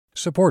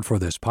Support for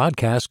this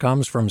podcast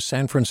comes from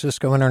San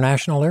Francisco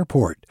International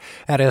Airport.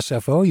 At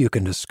SFO, you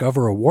can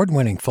discover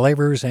award-winning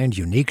flavors and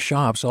unique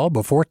shops all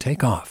before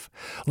takeoff.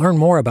 Learn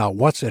more about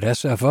what's at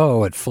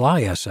SFO at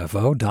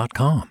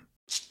flysfo.com.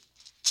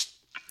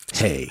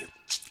 Hey,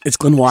 it's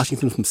Glenn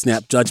Washington from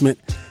Snap Judgment.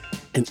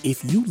 And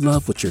if you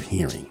love what you're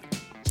hearing,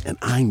 and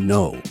I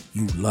know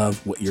you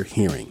love what you're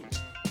hearing,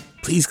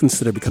 please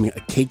consider becoming a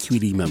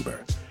KQED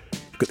member.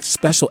 Get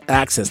special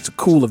access to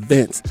cool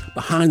events,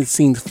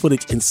 behind-the-scenes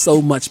footage, and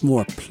so much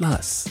more.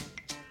 Plus,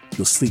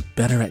 you'll sleep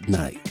better at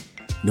night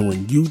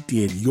knowing you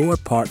did your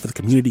part for the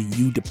community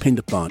you depend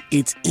upon.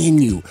 It's in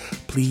you.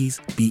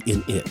 Please be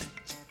in it.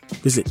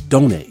 Visit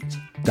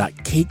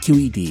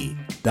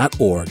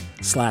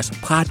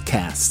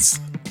donate.kqed.org/podcasts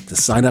to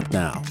sign up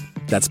now.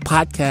 That's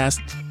podcast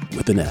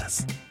with an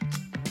S.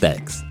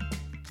 Thanks.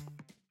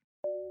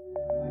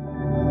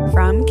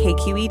 From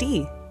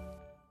KQED.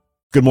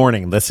 Good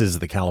morning. This is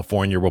the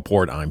California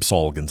Report. I'm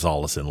Saul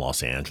Gonzalez in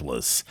Los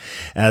Angeles.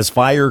 As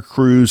fire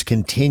crews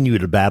continue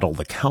to battle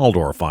the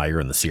Caldor fire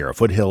in the Sierra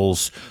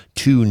foothills,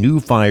 2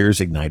 new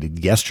fires ignited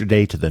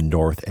yesterday to the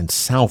north and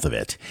south of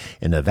it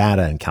in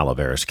Nevada and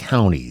Calaveras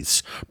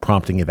counties,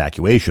 prompting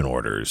evacuation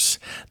orders.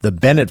 The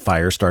Bennett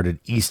fire started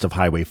east of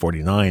Highway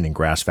 49 in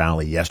Grass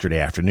Valley yesterday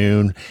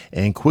afternoon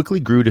and quickly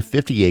grew to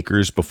 50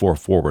 acres before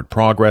forward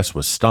progress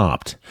was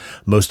stopped.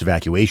 Most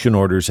evacuation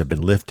orders have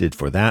been lifted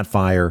for that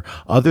fire,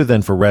 other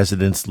than for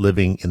residents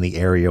living in the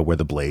area where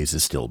the blaze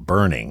is still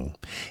burning.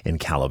 In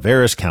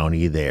Calaveras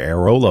County, the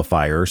Arola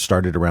fire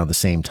started around the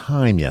same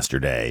time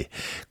yesterday,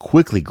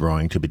 quickly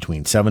growing to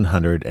between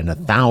 700 and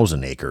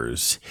 1,000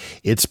 acres.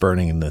 It's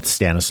burning in the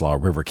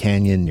Stanislaus River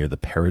Canyon near the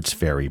Parrots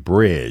Ferry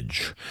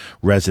Bridge.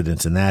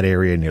 Residents in that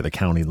area near the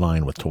county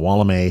line with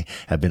Tuolumne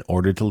have been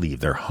ordered to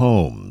leave their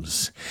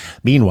homes.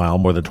 Meanwhile,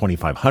 more than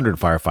 2,500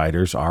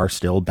 firefighters are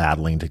still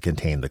battling to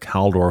contain the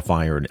Caldor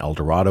fire in El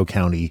Dorado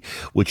County,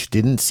 which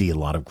didn't see a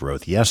lot of growth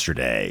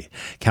yesterday.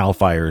 CAL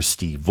FIRE's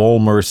Steve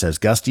Vollmer says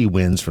gusty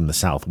winds from the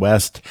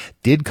southwest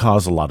did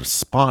cause a lot of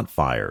spot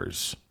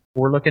fires.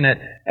 We're looking at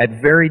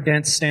very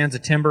dense stands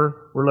of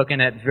timber. We're looking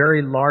at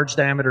very large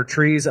diameter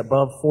trees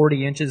above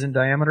 40 inches in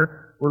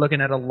diameter. We're looking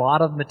at a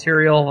lot of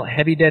material,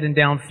 heavy dead and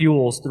down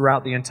fuels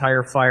throughout the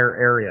entire fire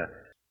area.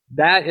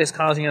 That is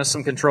causing us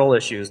some control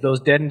issues. Those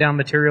dead and down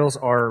materials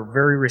are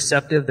very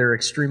receptive. They're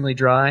extremely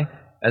dry,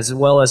 as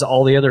well as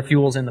all the other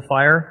fuels in the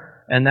fire.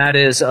 And that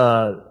is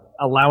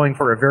allowing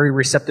for a very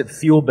receptive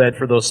fuel bed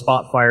for those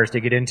spot fires to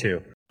get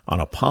into. On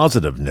a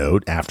positive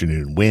note,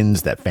 afternoon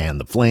winds that fan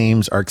the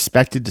flames are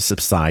expected to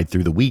subside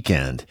through the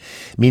weekend,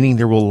 meaning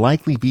there will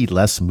likely be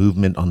less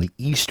movement on the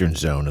eastern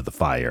zone of the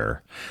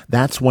fire.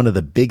 That's one of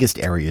the biggest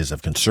areas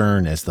of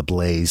concern as the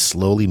blaze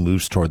slowly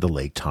moves toward the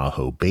Lake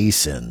Tahoe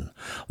basin.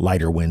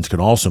 Lighter winds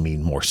could also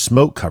mean more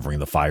smoke covering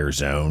the fire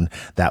zone.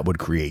 That would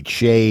create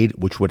shade,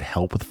 which would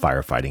help with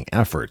firefighting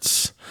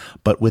efforts.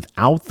 But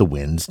without the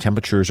winds,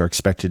 temperatures are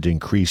expected to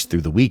increase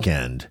through the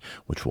weekend,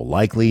 which will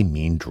likely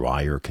mean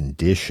drier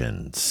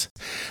conditions.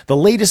 The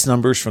latest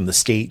numbers from the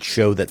state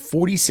show that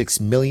 46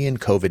 million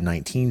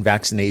COVID-19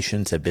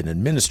 vaccinations have been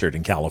administered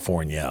in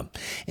California,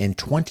 and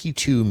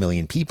 22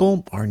 million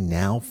people are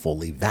now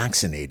fully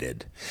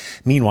vaccinated.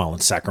 Meanwhile, in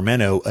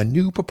Sacramento, a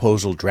new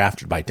proposal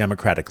drafted by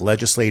Democratic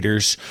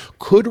legislators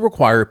could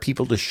require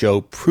people to show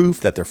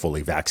proof that they're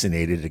fully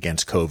vaccinated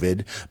against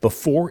COVID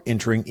before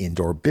entering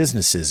indoor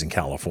businesses in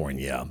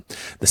California.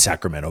 The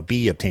Sacramento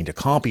Bee obtained a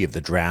copy of the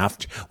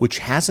draft, which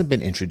hasn't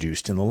been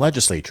introduced in the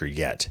legislature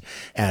yet.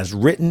 As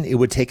written, it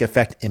would take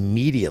effect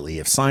immediately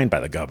if signed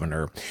by the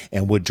governor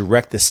and would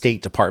direct the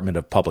State Department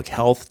of Public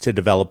Health to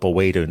develop a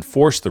way to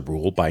enforce the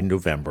rule by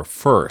November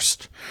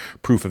 1st.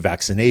 Proof of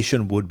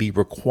vaccination would be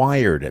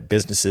required at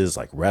businesses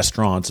like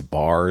restaurants,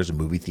 bars,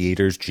 movie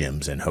theaters,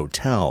 gyms, and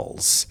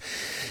hotels.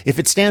 If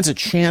it stands a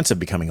chance of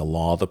becoming a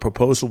law, the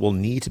proposal will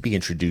need to be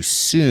introduced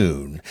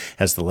soon,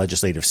 as the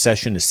legislative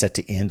session is set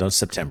to end on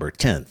September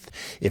 10th.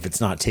 If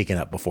it's not taken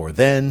up before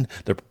then,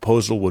 the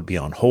proposal would be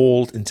on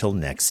hold until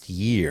next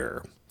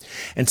year.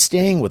 And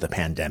staying with the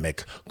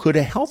pandemic, could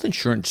a health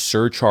insurance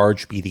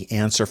surcharge be the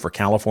answer for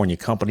California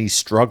companies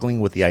struggling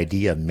with the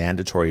idea of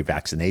mandatory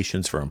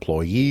vaccinations for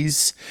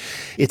employees?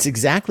 It's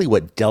exactly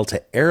what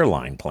Delta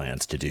Airline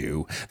plans to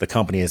do. The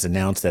company has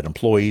announced that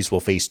employees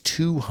will face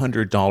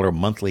 $200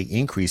 monthly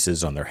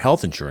increases on their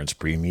health insurance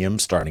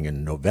premiums starting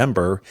in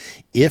November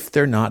if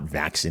they're not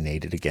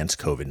vaccinated against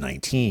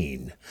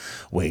COVID-19.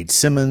 Wade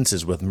Simmons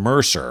is with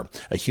Mercer,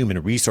 a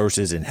human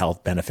resources and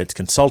health benefits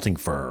consulting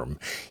firm.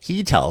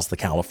 He tells the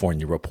California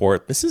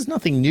Report this is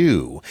nothing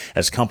new,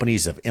 as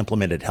companies have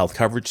implemented health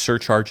coverage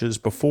surcharges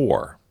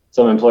before.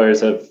 Some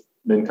employers have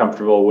been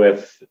comfortable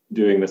with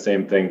doing the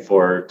same thing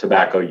for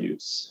tobacco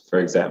use, for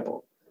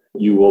example.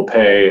 You will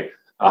pay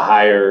a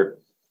higher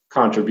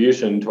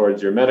contribution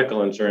towards your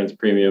medical insurance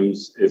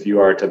premiums if you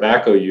are a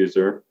tobacco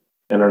user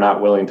and are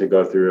not willing to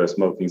go through a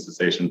smoking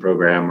cessation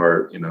program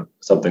or,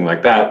 something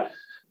like that.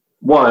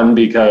 One,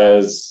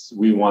 because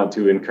we want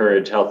to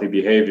encourage healthy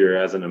behavior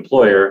as an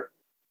employer.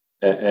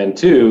 And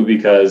two,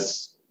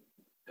 because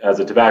as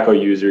a tobacco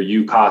user,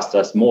 you cost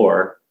us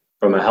more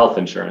from a health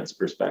insurance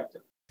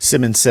perspective.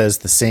 Simmons says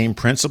the same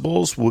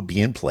principles would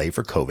be in play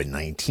for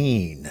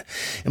COVID-19.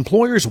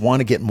 Employers want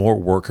to get more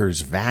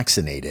workers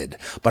vaccinated,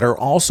 but are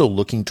also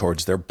looking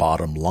towards their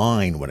bottom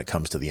line when it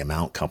comes to the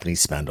amount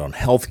companies spend on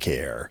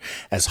healthcare,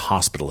 as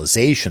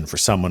hospitalization for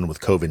someone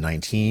with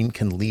COVID-19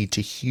 can lead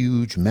to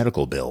huge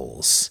medical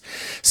bills.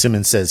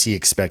 Simmons says he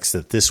expects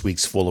that this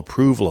week's full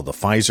approval of the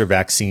Pfizer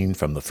vaccine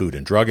from the Food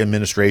and Drug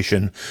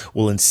Administration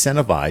will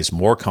incentivize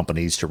more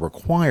companies to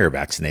require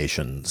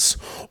vaccinations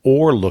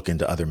or look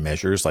into other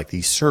measures like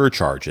these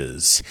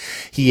surcharges.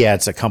 He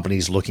adds that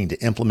companies looking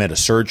to implement a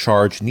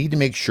surcharge need to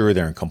make sure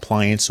they're in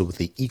compliance with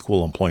the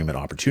Equal Employment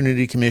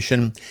Opportunity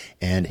Commission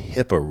and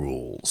HIPAA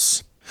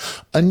rules.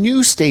 A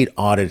new state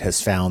audit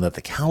has found that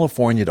the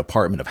California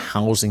Department of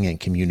Housing and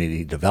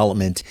Community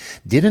Development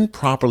didn't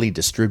properly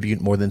distribute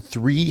more than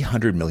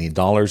 $300 million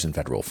in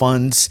federal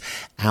funds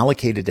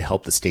allocated to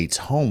help the state's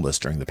homeless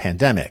during the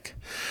pandemic.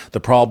 The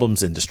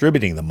problems in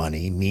distributing the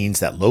money means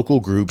that local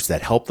groups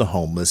that help the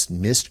homeless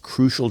missed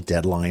crucial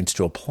deadlines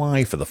to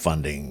apply for the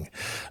funding.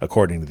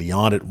 According to the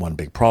audit, one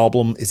big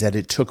problem is that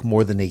it took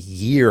more than a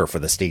year for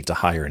the state to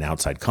hire an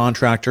outside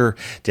contractor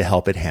to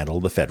help it handle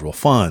the federal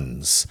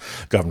funds.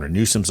 Governor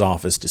Newsom's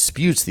office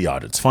disputes the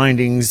audit's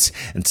findings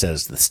and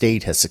says the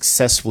state has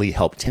successfully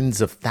helped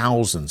tens of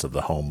thousands of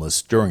the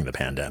homeless during the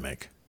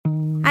pandemic.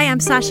 Hi,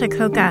 I'm Sasha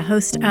Koka,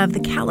 host of the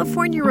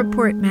California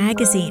Report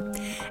magazine.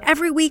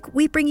 Every week,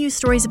 we bring you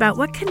stories about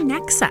what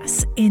connects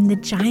us in the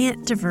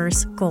giant,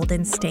 diverse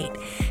Golden State.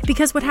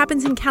 Because what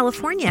happens in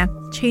California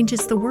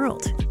changes the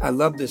world. I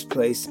love this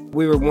place.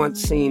 We were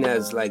once seen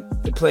as like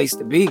the place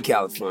to be,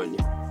 California.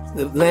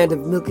 The land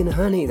of milk and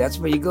honey. That's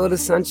where you go to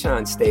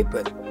Sunshine State,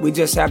 but we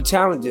just have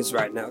challenges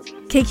right now.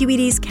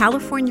 KQED's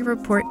California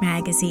Report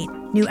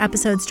magazine. New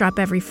episodes drop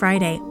every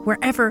Friday,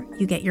 wherever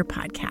you get your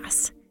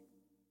podcasts.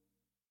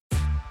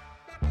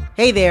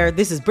 Hey there,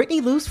 this is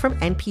Brittany Luce from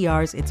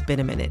NPR's It's Been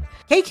a Minute.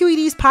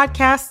 KQED's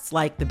podcasts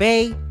like The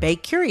Bay, Bay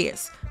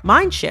Curious,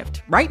 Mind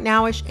Shift, Right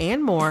Nowish,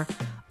 and more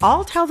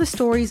all tell the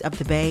stories of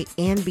the Bay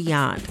and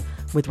beyond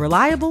with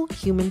reliable,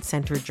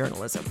 human-centered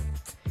journalism.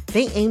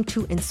 They aim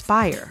to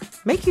inspire,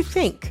 make you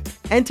think,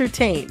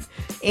 entertain,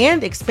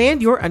 and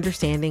expand your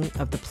understanding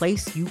of the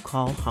place you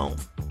call home.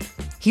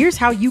 Here's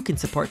how you can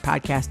support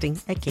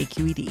podcasting at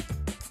KQED.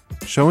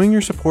 Showing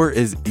your support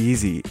is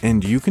easy,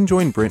 and you can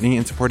join Brittany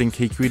in supporting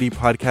KQED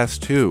Podcast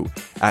too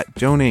at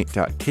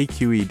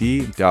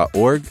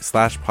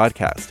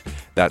donate.kqed.org/podcast.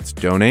 That's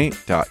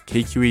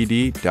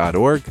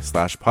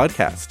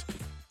donate.kqed.org/podcast.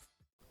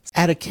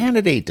 At a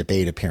candidate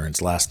debate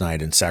appearance last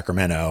night in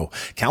Sacramento,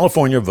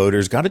 California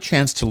voters got a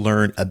chance to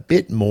learn a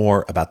bit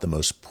more about the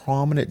most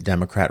prominent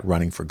Democrat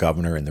running for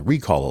governor in the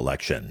recall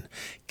election,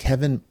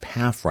 Kevin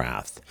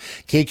Paffrath.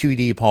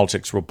 KQED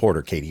politics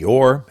reporter Katie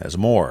Orr has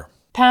more.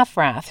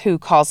 Paffrath, who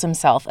calls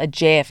himself a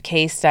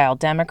JFK-style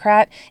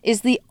Democrat,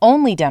 is the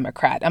only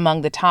Democrat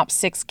among the top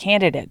 6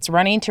 candidates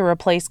running to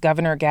replace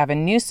Governor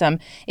Gavin Newsom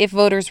if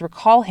voters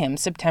recall him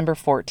September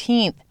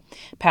 14th.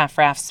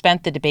 Paffrath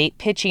spent the debate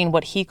pitching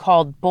what he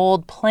called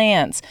bold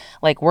plans,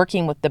 like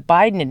working with the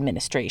Biden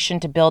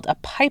administration to build a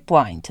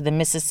pipeline to the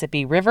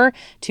Mississippi River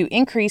to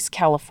increase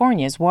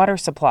California's water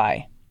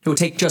supply. It would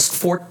take just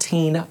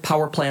 14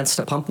 power plants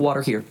to pump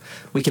water here.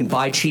 We can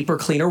buy cheaper,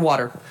 cleaner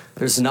water.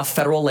 There's enough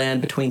federal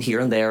land between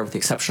here and there, with the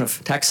exception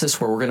of Texas,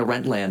 where we're going to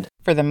rent land.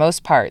 For the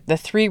most part, the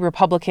 3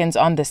 Republicans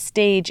on the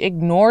stage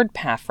ignored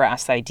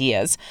Paffrath's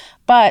ideas,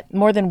 but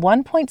more than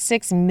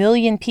 1.6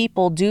 million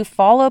people do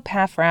follow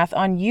Paffrath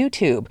on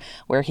YouTube,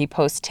 where he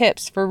posts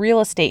tips for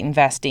real estate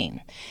investing.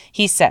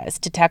 He says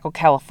to tackle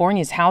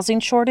California's housing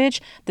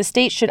shortage, the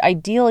state should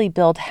ideally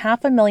build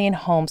 500,000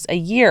 homes a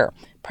year,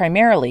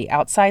 primarily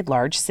outside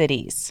large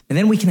cities. And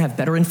then we can have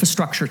better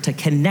infrastructure to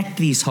connect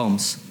these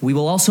homes. We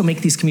will also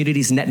make these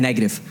communities net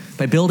negative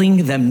by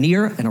building them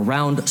near and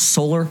around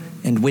solar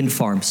and wind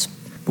farms.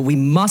 But we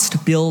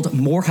must build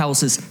more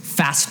houses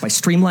fast by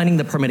streamlining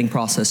the permitting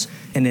process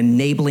and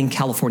enabling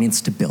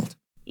Californians to build.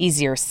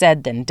 Easier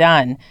said than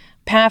done.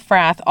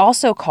 Paffrath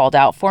also called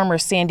out former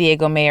San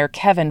Diego Mayor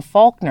Kevin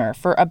Faulconer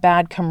for a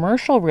bad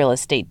commercial real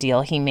estate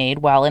deal he made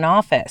while in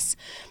office.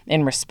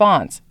 In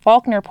response,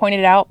 Faulconer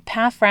pointed out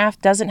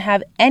Paffrath doesn't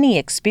have any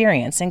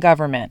experience in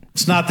government.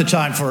 It's not the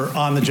time for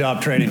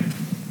on-the-job training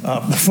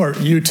for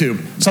YouTube.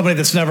 Somebody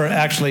that's never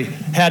actually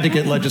had to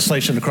get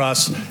legislation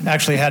across,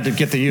 actually had to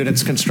get the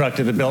units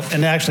constructed and built,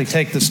 and actually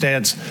take the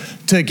stance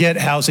to get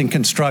housing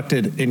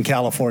constructed in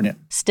California.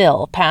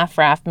 Still,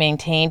 Paffrath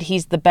maintained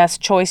he's the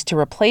best choice to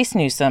replace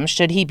Newsom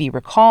should he be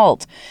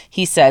recalled.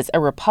 He says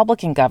a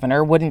Republican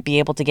governor wouldn't be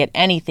able to get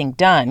anything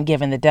done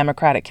given the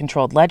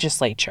Democratic-controlled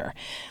legislature.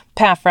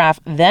 Paffrath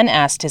then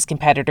asked his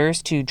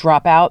competitors to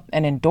drop out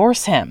and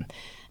endorse him.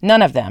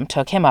 None of them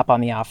took him up on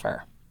the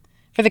offer.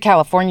 For the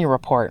California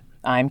Report,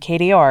 I'm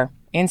Katie Orr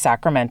in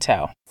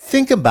Sacramento.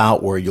 Think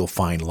about where you'll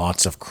find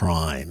lots of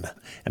crime,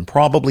 and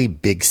probably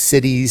big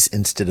cities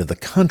instead of the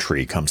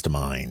country comes to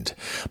mind.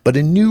 But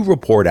a new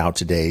report out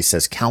today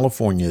says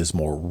California's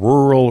more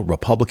rural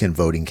Republican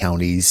voting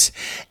counties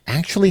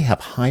actually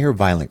have higher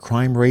violent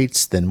crime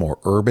rates than more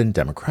urban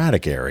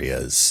Democratic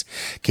areas.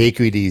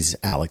 KQED's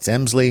Alex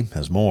Emsley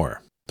has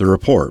more. The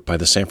report by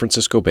the San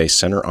Francisco-based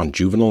Center on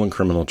Juvenile and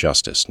Criminal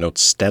Justice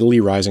notes steadily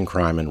rising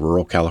crime in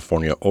rural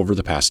California over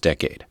the past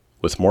decade,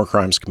 with more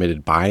crimes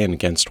committed by and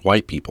against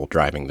white people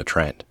driving the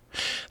trend.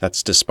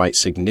 That's despite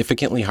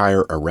significantly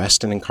higher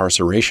arrest and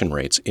incarceration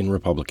rates in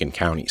Republican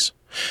counties.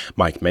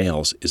 Mike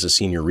Males is a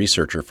senior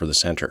researcher for the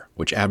center,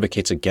 which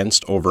advocates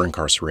against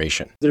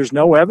over-incarceration. There's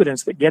no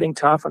evidence that getting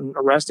tough and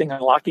arresting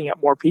and locking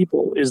up more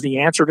people is the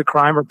answer to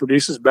crime or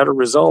produces better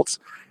results,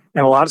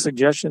 and a lot of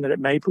suggestion that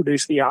it may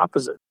produce the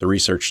opposite. The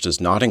research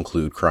does not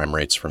include crime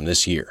rates from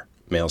this year.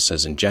 Males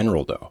says in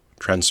general, though,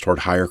 trends toward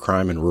higher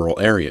crime in rural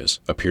areas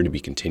appear to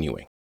be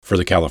continuing. For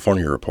the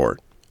California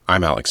Report,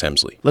 I'm Alex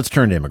Emsley. Let's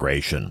turn to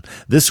immigration.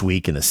 This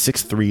week, in a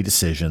 6-3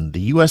 decision, the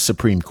U.S.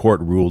 Supreme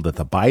Court ruled that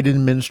the Biden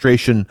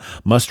administration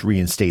must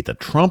reinstate the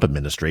Trump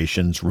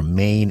administration's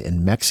Remain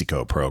in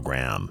Mexico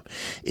program.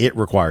 It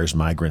requires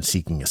migrants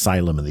seeking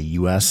asylum in the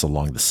U.S.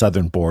 along the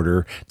southern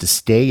border to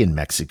stay in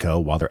Mexico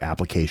while their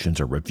applications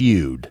are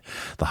reviewed.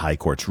 The High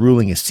Court's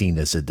ruling is seen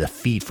as a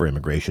defeat for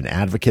immigration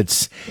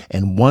advocates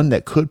and one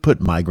that could put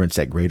migrants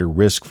at greater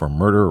risk for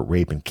murder,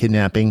 rape, and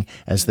kidnapping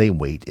as they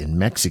wait in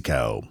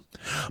Mexico.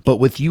 But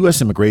with U.S.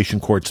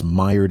 immigration courts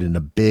mired in a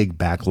big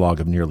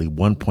backlog of nearly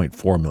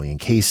 1.4 million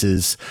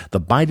cases,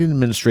 the Biden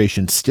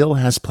administration still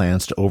has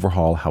plans to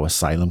overhaul how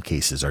asylum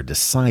cases are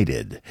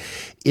decided.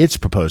 It's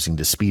proposing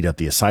to speed up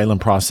the asylum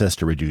process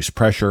to reduce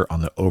pressure on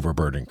the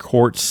overburdened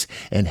courts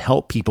and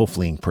help people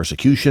fleeing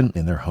persecution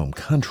in their home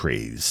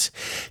countries.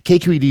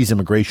 KQED's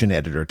immigration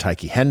editor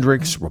Tyche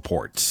Hendricks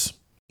reports.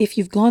 If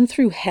you've gone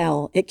through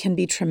hell, it can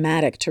be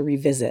traumatic to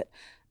revisit,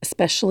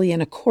 especially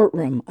in a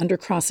courtroom under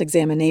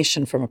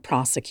cross-examination from a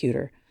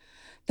prosecutor.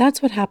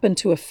 That's what happened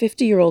to a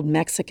 50-year-old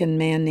Mexican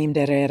man named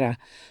Herrera,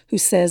 who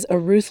says a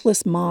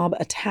ruthless mob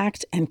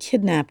attacked and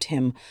kidnapped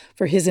him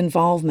for his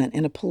involvement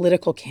in a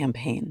political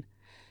campaign.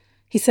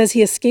 He says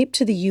he escaped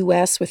to the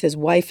U.S. with his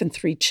wife and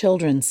 3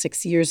 children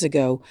 6 years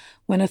ago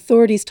when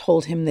authorities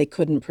told him they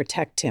couldn't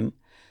protect him.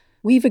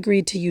 We've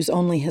agreed to use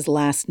only his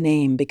last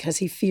name because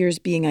he fears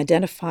being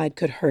identified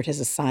could hurt his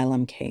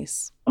asylum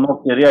case.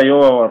 No quería yo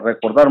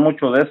recordar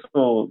mucho de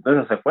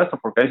ese secuestro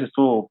porque ahí sí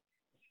estuvo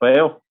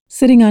feo.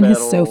 Sitting on his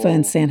sofa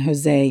in San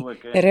Jose,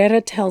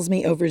 Herrera tells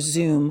me over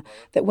Zoom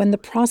that when the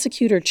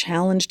prosecutor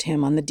challenged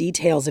him on the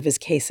details of his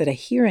case at a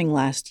hearing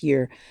last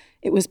year,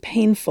 it was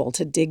painful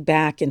to dig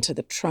back into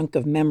the trunk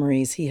of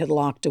memories he had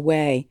locked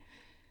away.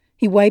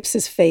 He wipes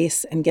his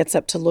face and gets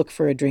up to look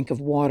for a drink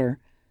of water.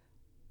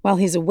 While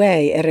he's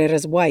away,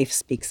 Herrera's wife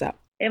speaks up.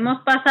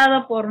 Hemos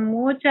pasado por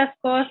muchas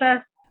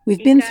cosas.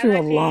 We've been through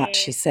a lot,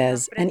 she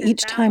says, and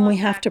each time we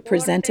have to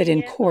present it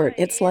in court,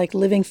 it's like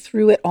living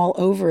through it all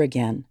over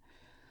again.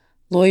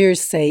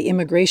 Lawyers say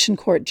immigration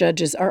court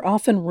judges are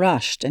often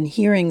rushed and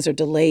hearings are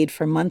delayed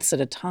for months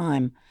at a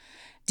time.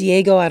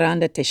 Diego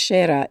Aranda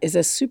Teixeira is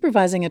a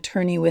supervising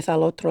attorney with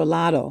Al Otro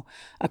Lado,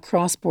 a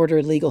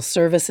cross-border legal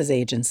services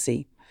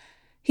agency.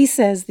 He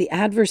says the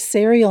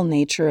adversarial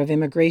nature of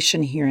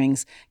immigration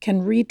hearings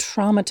can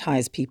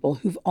re-traumatize people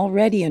who've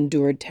already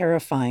endured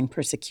terrifying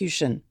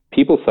persecution.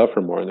 People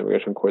suffer more in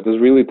immigration court. It's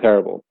really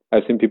terrible.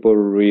 I've seen people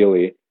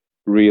really,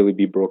 really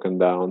be broken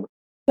down.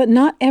 But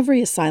not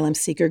every asylum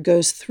seeker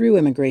goes through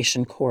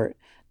immigration court,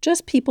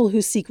 just people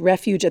who seek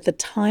refuge at the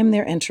time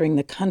they're entering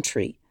the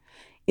country.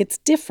 It's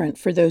different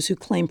for those who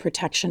claim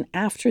protection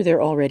after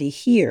they're already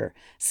here,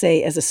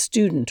 say as a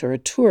student or a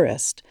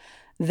tourist.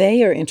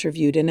 They are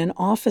interviewed in an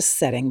office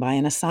setting by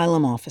an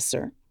asylum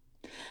officer.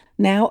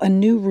 Now, a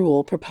new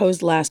rule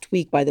proposed last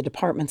week by the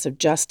Departments of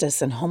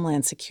Justice and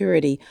Homeland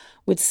Security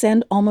would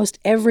send almost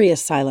every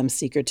asylum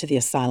seeker to the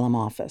asylum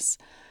office.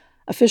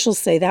 Officials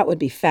say that would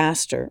be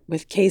faster,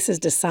 with cases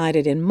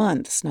decided in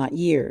months, not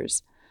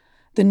years.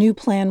 The new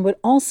plan would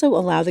also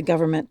allow the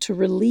government to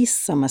release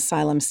some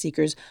asylum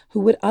seekers who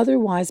would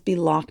otherwise be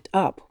locked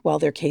up while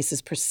their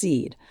cases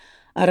proceed.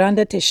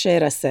 Aranda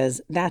Teixeira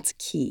says that's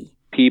key.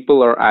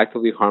 People are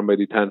actively harmed by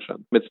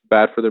detention. It's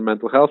bad for their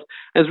mental health,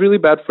 and it's really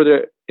bad for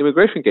their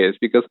immigration case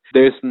because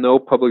there's no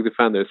public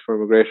defenders for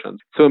immigration.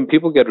 So when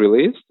people get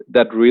released,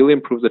 that really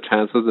improves the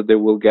chances that they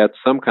will get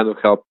some kind of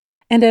help.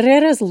 And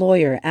Herrera's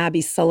lawyer,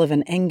 Abby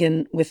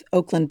Sullivan-Engen, with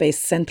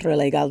Oakland-based Centro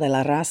Legal de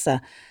la Raza,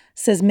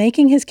 says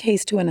making his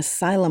case to an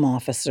asylum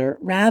officer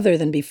rather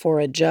than before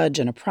a judge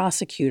and a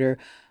prosecutor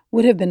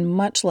would have been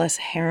much less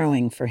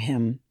harrowing for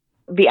him.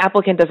 The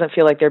applicant doesn't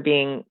feel like they're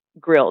being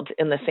grilled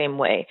in the same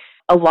way.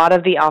 A lot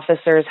of the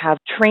officers have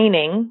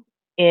training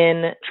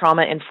in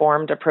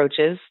trauma-informed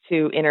approaches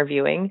to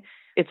interviewing.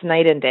 It's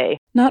night and day.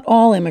 Not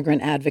all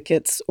immigrant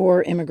advocates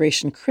or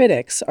immigration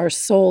critics are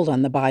sold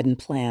on the Biden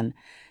plan.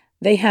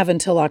 They have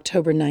until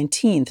October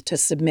 19th to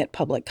submit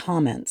public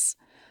comments.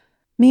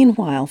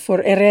 Meanwhile,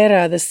 for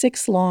Herrera, the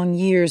 6 long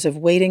years of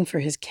waiting for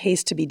his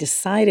case to be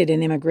decided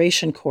in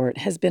immigration court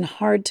has been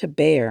hard to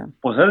bear.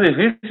 Pues es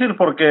difícil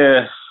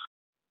porque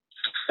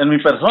en mi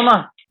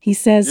persona. He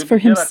says for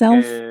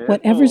himself,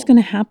 whatever's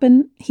going to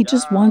happen, he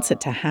just wants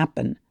it to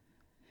happen.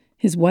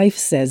 His wife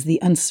says the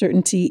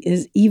uncertainty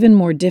is even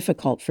more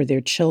difficult for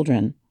their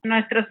children.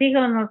 Nuestros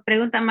hijos nos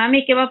preguntan,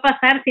 mami, ¿qué va a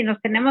pasar si nos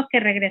tenemos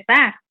que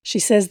regresar? She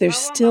says they're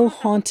still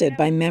haunted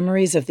by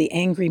memories of the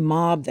angry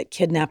mob that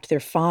kidnapped their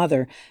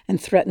father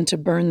and threatened to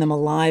burn them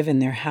alive in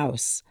their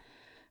house.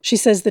 She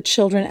says the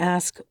children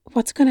ask,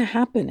 what's going to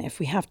happen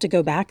if we have to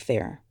go back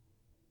there?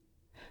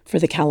 For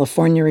the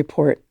California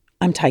Report,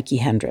 I'm Tyche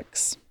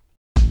Hendricks.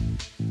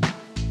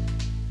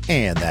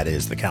 And that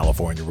is the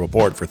California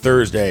Report for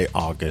Thursday,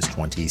 August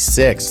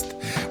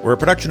 26th. We're a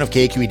production of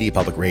KQED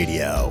Public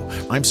Radio.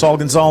 I'm Saul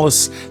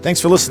Gonzalez. Thanks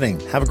for listening.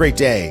 Have a great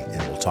day,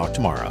 and we'll talk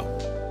tomorrow.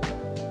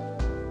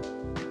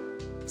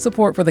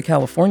 Support for the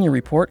California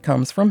Report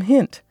comes from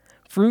Hint.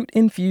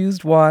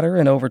 Fruit-infused water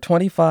in over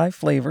 25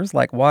 flavors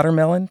like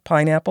watermelon,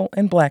 pineapple,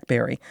 and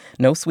blackberry.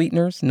 No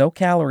sweeteners, no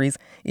calories,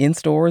 in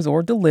stores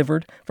or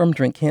delivered from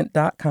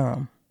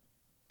drinkhint.com.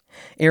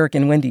 Eric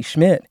and Wendy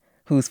Schmidt,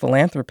 whose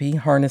philanthropy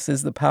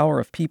harnesses the power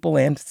of people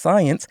and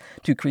science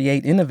to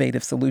create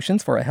innovative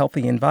solutions for a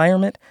healthy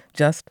environment,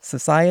 just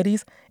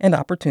societies, and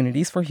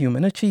opportunities for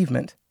human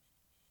achievement.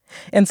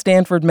 And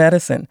Stanford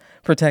Medicine,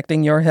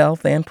 protecting your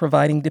health and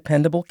providing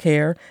dependable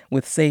care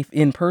with safe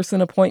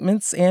in-person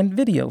appointments and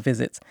video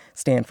visits.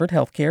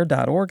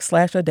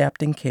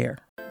 StanfordHealthcare.org/adaptingcare.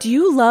 Do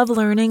you love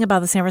learning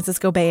about the San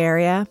Francisco Bay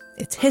Area?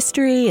 Its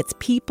history, its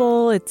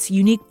people, its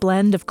unique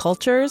blend of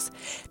cultures?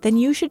 Then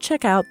you should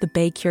check out the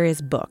Bay Curious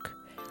book.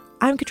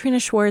 I'm Katrina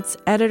Schwartz,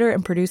 editor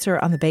and producer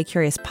on the Bay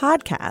Curious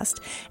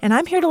podcast, and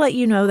I'm here to let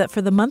you know that for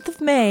the month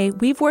of May,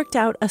 we've worked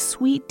out a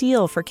sweet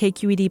deal for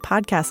KQED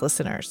podcast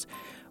listeners.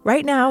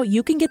 Right now,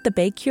 you can get the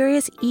Bay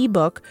Curious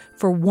ebook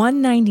for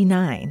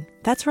 $1.99.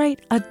 That's right,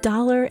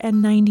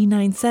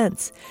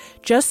 $1.99.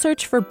 Just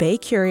search for Bay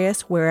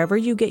Curious wherever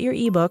you get your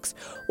ebooks,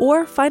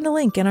 or find a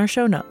link in our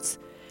show notes.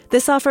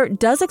 This offer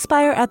does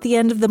expire at the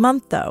end of the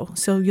month, though,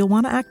 so you'll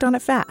want to act on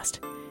it fast.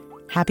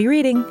 Happy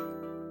reading!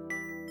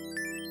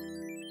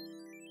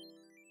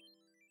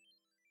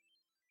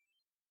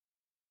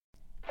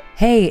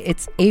 Hey,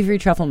 it's Avery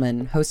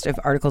Trufelman, host of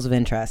Articles of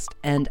Interest,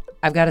 and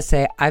I've got to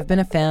say, I've been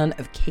a fan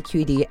of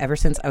KQED ever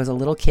since I was a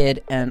little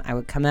kid, and I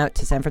would come out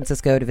to San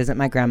Francisco to visit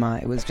my grandma.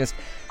 It was just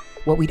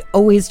what we'd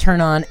always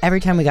turn on every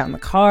time we got in the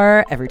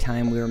car, every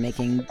time we were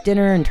making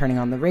dinner and turning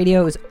on the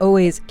radio. It was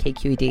always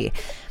KQED.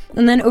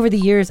 And then over the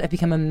years, I've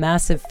become a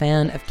massive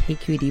fan of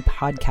KQED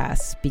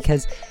podcasts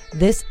because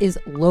this is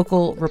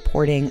local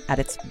reporting at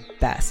its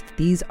best.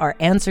 These are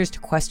answers to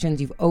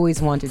questions you've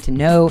always wanted to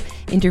know,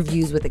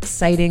 interviews with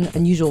exciting,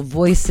 unusual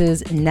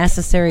voices,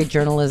 necessary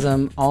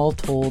journalism, all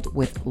told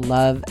with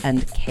love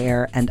and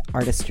care and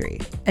artistry.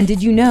 And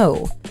did you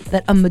know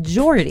that a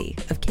majority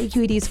of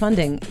KQED's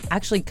funding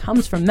actually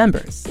comes from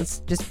members? It's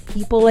just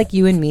people like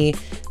you and me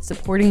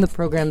supporting the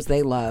programs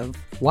they love,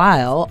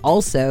 while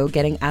also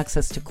getting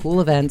access to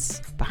cool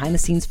events,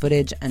 behind-the-scenes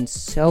footage, and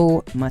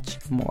so much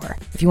more.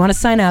 If you want to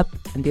sign up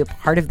and be a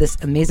part of this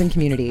amazing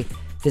community,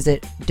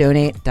 visit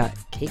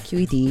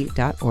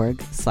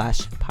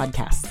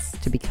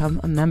donate.kqed.org/podcasts to become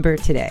a member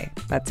today.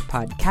 That's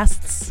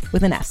podcasts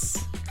with an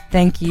S.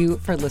 Thank you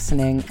for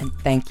listening, and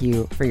thank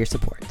you for your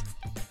support.